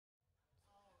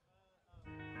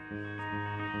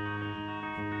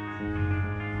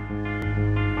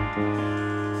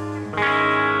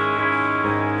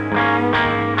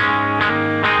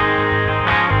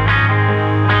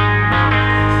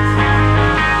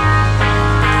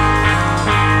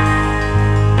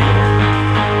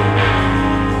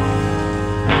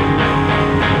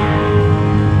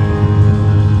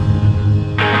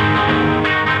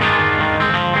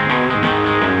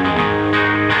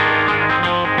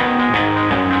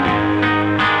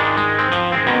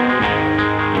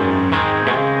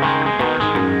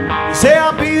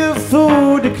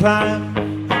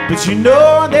But you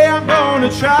know that I'm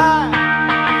gonna try.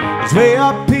 'Cause way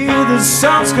up here the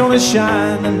sun's gonna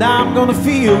shine, and I'm gonna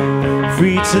feel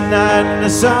free tonight. And the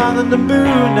sun and the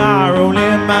moon are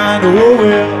only mine. Oh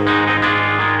well,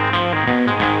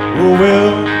 oh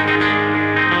well.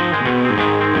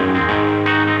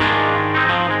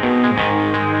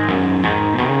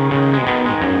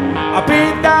 I've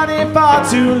been down here far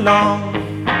too long.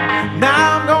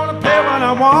 Now I'm gonna play what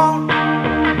I want.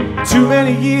 Too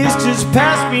many years just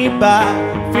passed me by,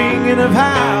 thinking of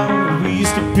how we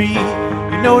used to be.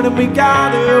 You know that we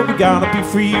gotta be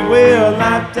free. Well,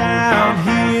 life down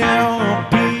here will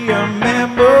be a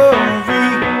memory.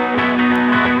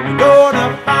 You're gonna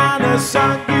find a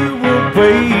son you will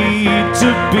wait to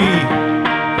be.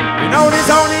 You know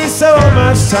there's only so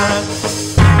much time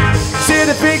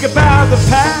to think about the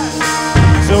past.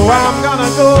 So I'm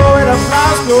gonna go where the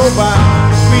flowers go by.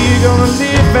 We're gonna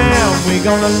live and we're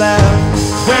gonna laugh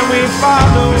when we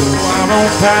follow our own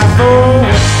path.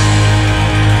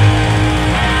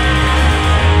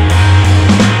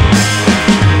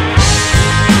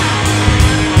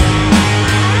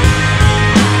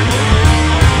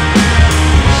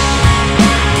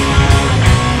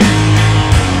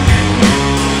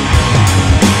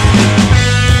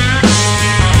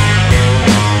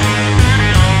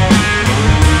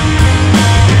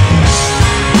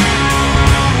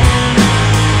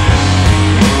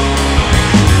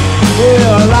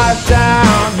 Oh, life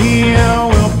down here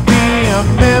will be a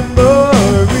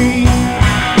memory.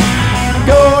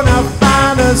 Gonna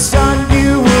find a son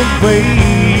you will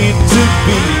wait to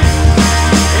be.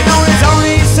 You know there's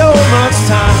only so much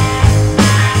time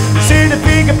to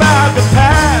think about the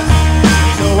past.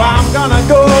 So I'm gonna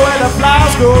go where the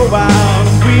flowers go wild.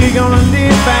 We're gonna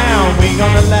live and we're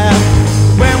gonna laugh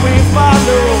when we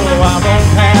follow our own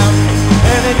path.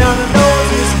 And they're gonna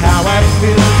notice how I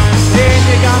feel. Then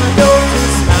you're gonna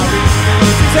notice how we feel.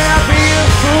 Say I feel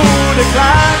cool to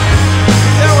climb.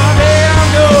 So one day I'm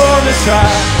gonna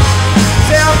try.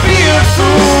 Say I feel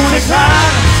cool to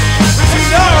climb. But you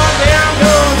know one day I'm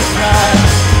gonna try.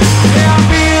 Say I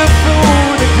feel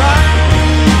cool to climb.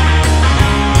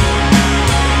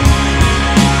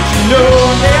 But you know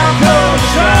one day I'm gonna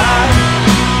try.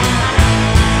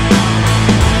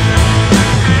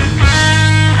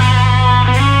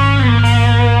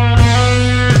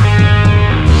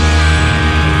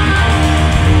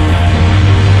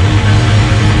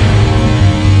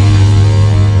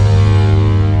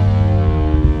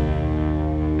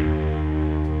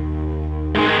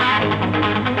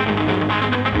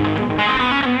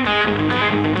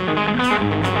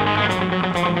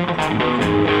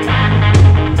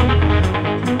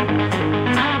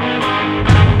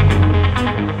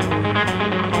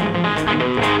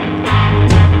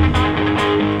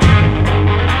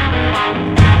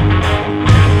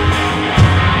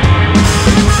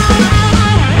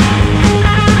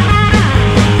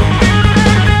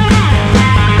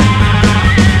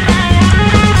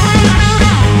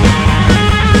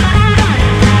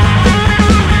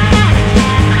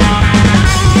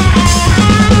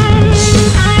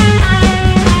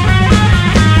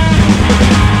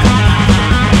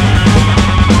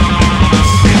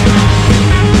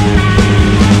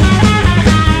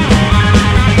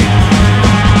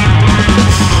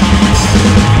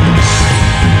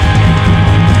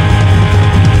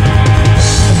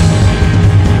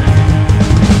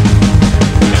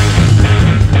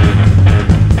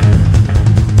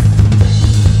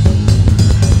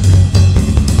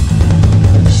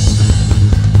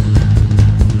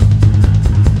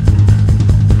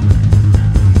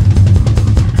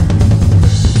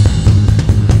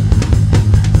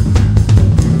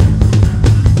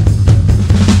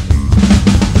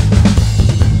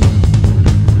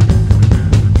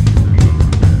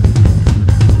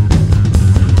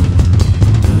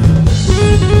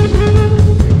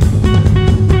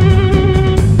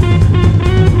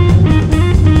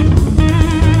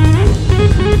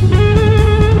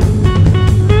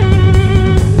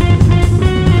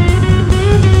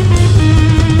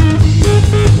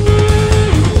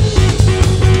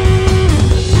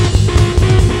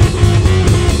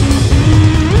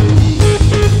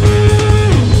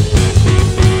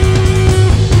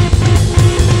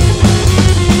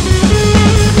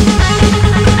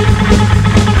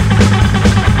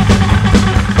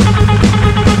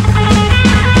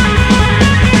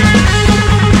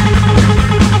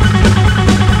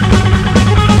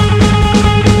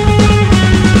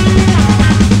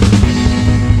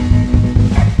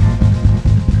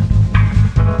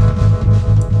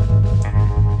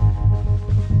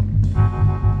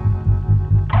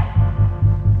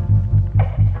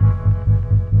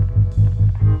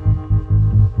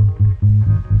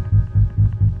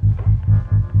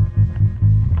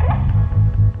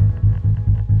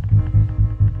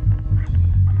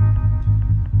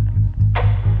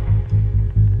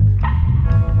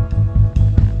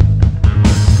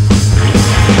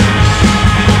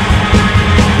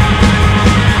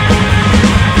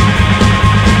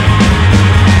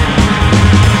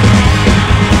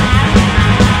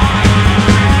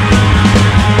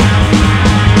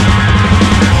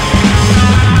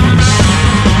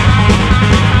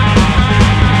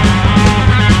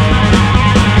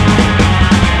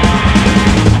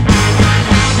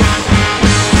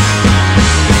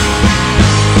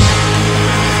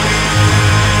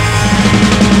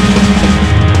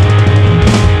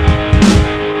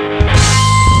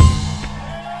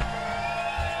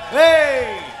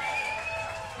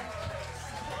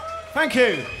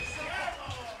 Thank you.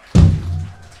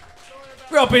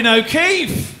 Robin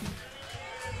O'Keeffe.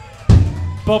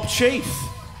 Bob Chief.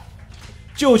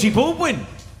 Georgie Baldwin.